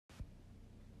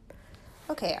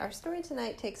Okay, our story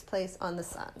tonight takes place on the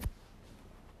sun.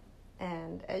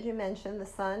 And as you mentioned, the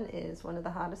sun is one of the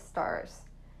hottest stars.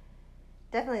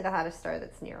 Definitely the hottest star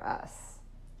that's near us.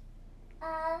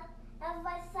 If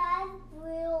the sun's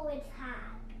blue, it's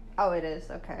hot. Oh, it is?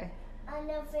 Okay. And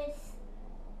if it's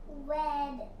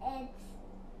red, it's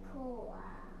cooler.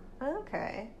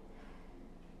 Okay.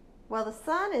 Well, the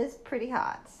sun is pretty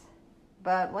hot.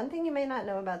 But one thing you may not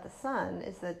know about the sun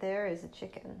is that there is a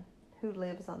chicken who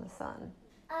lives on the sun.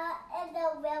 Is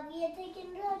there really a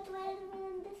chicken that lives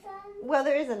in the sun? Well,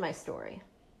 there is in my story.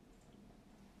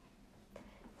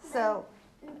 So,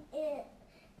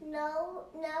 No,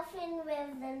 nothing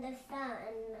lives in the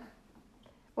sun.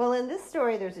 well, in this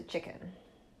story, there's a chicken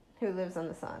who lives on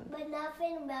the sun. But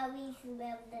nothing really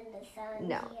lives in the sun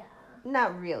No. here.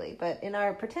 Not really, but in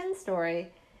our pretend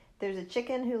story, there's a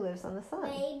chicken who lives on the sun.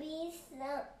 Maybe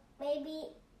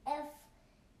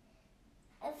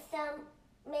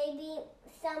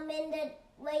some in the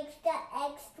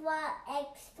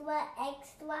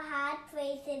extra hot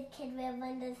places can live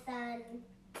in the sun.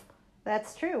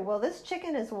 That's true. Well, this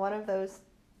chicken is one of those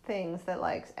things that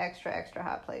likes extra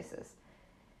hot places.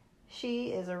 She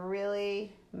is a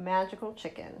really magical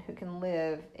chicken who can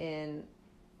live in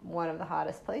one of the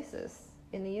hottest places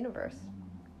in the universe.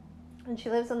 And she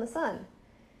lives on the sun.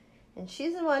 And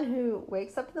she's the one who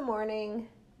wakes up in the morning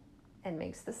and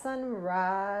makes the sun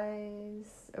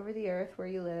rise over the earth where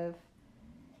you live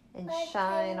and But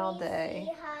shine all day. Can we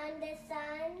see her in the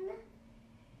sun?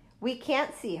 We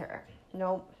can't see her.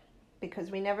 Nope. Because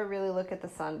we never really look at the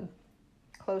sun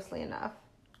closely enough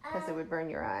because it would burn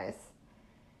your eyes.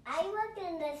 I looked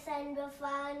in the sun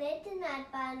before and it did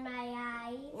not burn my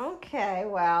eyes. Okay,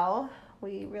 well,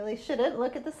 we really shouldn't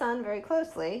look at the sun very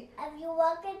closely. If you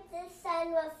look at the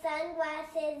sun with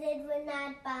sunglasses, it would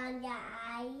not burn your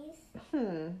eyes.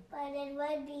 But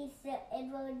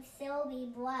it would still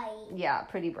be bright. Yeah,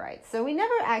 pretty bright. So we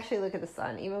never actually look at the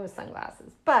sun, even with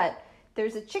sunglasses. But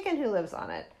there's a chicken who lives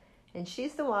on it. And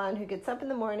she's the one who gets up in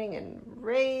the morning and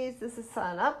raises the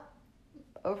sun up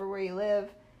over where you live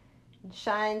and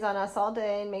shines on us all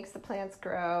day and makes the plants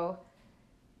grow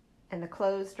and the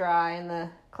clothes dry and the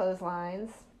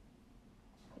clotheslines,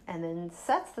 and then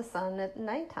sets the sun at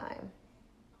nighttime.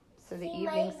 So the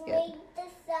evening's She good. might make the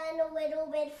sun a little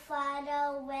bit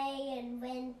farther away in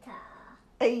winter.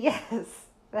 Yes,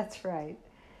 that's right.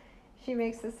 She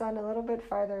makes the sun a little bit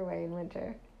farther away in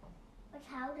winter. But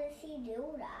how does she do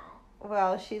that?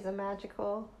 Well, she's a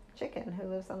magical chicken who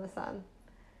lives on the sun.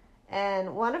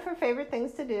 And one of her favorite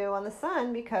things to do on the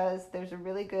sun, because there's a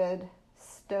really good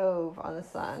stove on the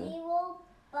sun. She will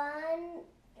burn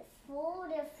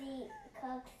food if she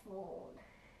cooks food.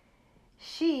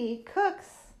 She cooks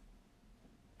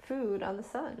food on the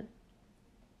sun.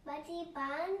 But she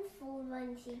burns food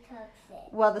when she cooks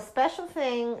it. Well, the special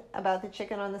thing about the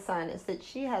chicken on the sun is that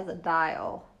she has a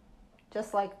dial,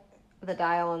 just like the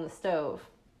dial on the stove.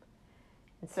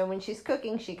 And so when she's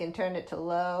cooking, she can turn it to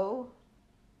low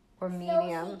or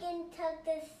medium. So she can cook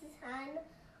the sun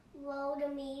low to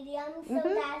medium. So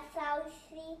Mhm. that's how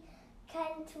she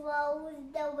controls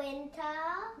the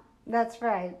winter. That's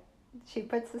right. She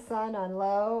puts the sun on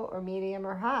low or medium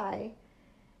or high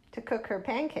to cook her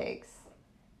pancakes.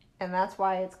 And that's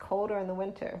why it's colder in the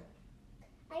winter.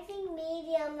 I think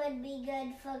medium would be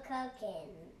good for cooking.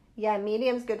 Yeah,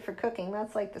 medium's good for cooking.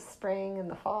 That's like the spring and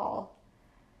the fall.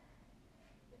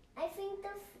 I think the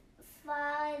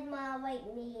fall is more like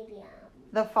medium.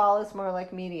 The fall is more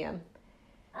like medium.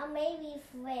 Or maybe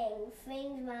spring.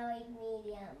 Spring's more like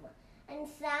medium. And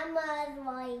summer's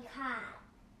like hot.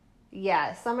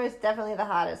 Yeah, summer's definitely the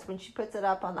hottest. When she puts it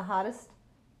up on the hottest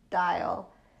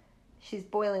dial, she's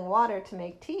boiling water to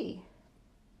make tea.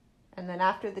 And then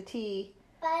after the tea...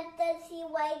 But does she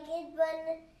like it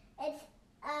when it's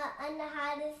on the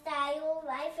hottest dial?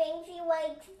 I think she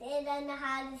likes it on the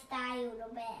hottest dial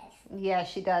the best. Yeah,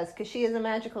 she does, because she is a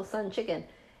magical sun chicken.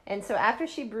 And so after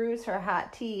she brews her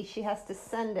hot tea, she has to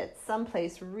send it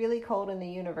someplace really cold in the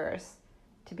universe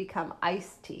to become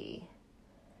iced tea.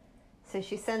 So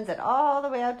she sends it all the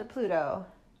way out to Pluto,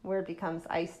 where it becomes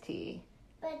iced tea.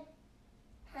 But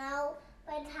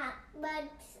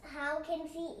how can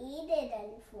she eat it in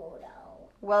Pluto?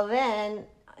 Well, then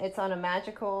it's on a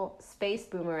magical space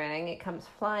boomerang. It comes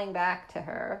flying back to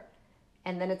her.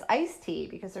 And then it's iced tea,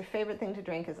 because her favorite thing to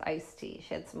drink is iced tea.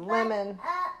 She had some lemon.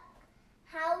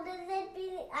 How does it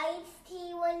be iced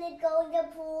tea when it goes to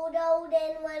Pluto,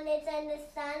 then when it's in the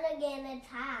sun again, it's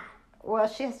hot? Well,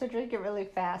 she has to drink it really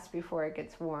fast before it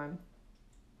gets warm.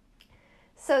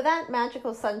 So that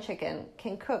magical sun chicken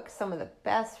can cook some of the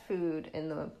best food in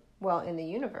the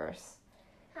universe.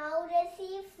 How does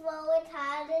he throw it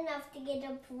hard enough to get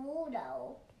a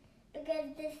Pluto? Because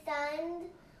the sun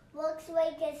looks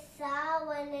like a star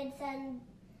when it's on.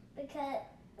 Because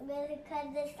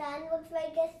the sun looks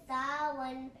like a star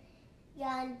when you're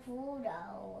on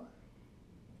Pluto.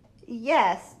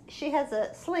 Yes, she has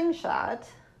a slingshot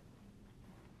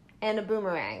and a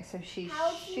boomerang, so she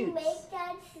How shoots. do you make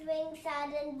that slingshot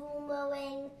and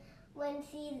boomerang when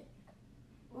she's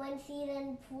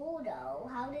in Pluto?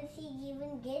 How does she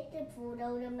even get to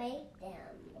Pluto to make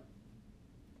them?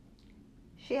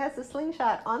 She has a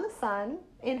slingshot on the sun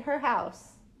in her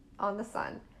house on the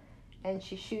sun, and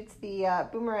she shoots the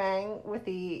boomerang with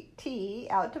the T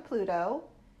out to Pluto,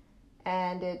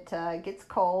 and it gets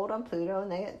cold on Pluto,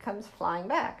 and then it comes flying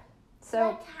back.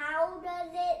 So, but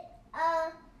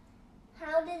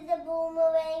how does the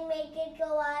boomerang make it go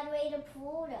all the way to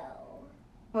Pluto?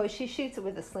 well, she shoots it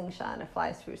with a slingshot and it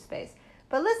flies through space.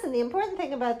 But listen, the important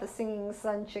thing about the singing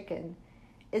sun chicken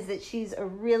is that she's a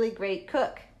really great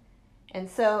cook. And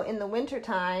so in the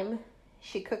wintertime,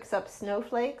 she cooks up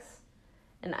snowflakes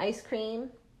and ice cream.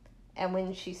 And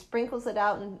when she sprinkles it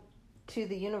out into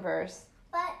the universe,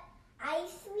 But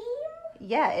ice cream?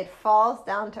 yeah, it falls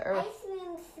down to Earth. Ice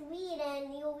cream's sweet,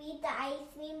 and you eat the ice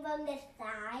cream from the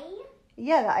sky?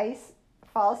 Yeah, the ice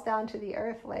falls down to the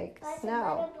earth like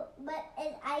snow. But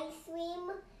is ice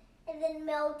cream, is it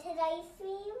melted ice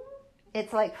cream?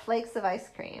 It's like flakes of ice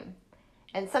cream.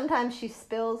 And sometimes she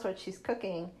spills what she's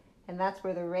cooking, and that's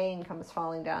where the rain comes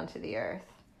falling down to the earth.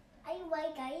 I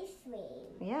like ice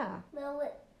cream. Yeah, Will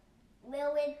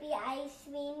it be ice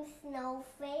cream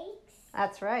snowflakes?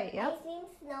 that's right. Yep. Ice cream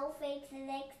snowflakes is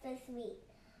extra sweet.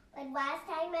 But last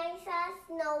time I saw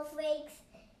snowflakes,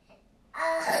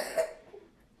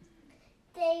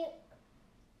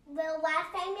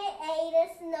 last time I ate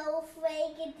a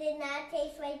snowflake, it did not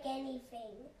taste like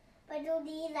anything. But do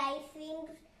these ice cream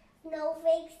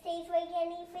snowflakes taste like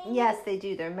anything? Yes, they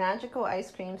do. They're magical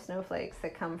ice cream snowflakes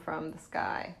that come from the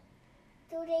sky.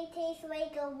 Do they taste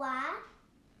like a what?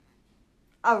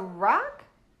 A rock?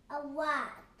 A what?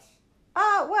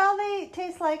 Well, they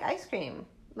taste like ice cream.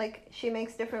 Like she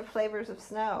makes different flavors of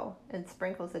snow and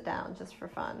sprinkles it down just for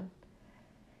fun.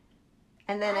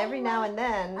 And then every now and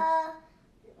then,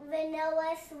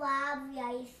 Vanilla strawberry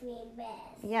ice cream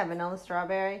best. yeah, vanilla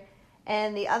strawberry.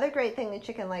 And the other great thing the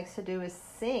chicken likes to do is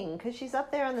sing, because she's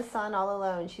up there in the sun all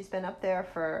alone. She's been up there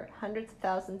for hundreds of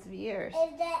thousands of years.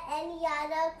 Is there any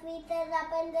other creatures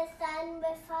up in the sun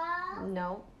before?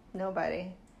 No,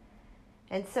 nobody.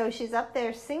 And so she's up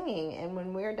there singing, and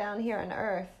when we're down here on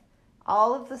Earth,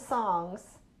 all of the songs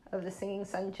of the singing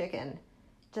sun chicken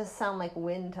just sound like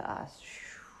wind to us,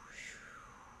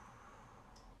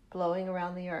 blowing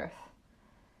around the earth.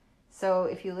 So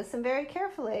if you listen very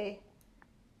carefully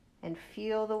and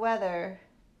feel the weather,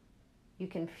 you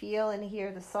can feel and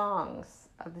hear the songs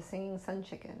of the singing sun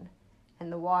chicken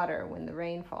and the water when the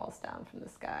rain falls down from the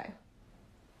sky.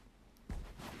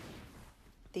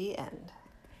 The end.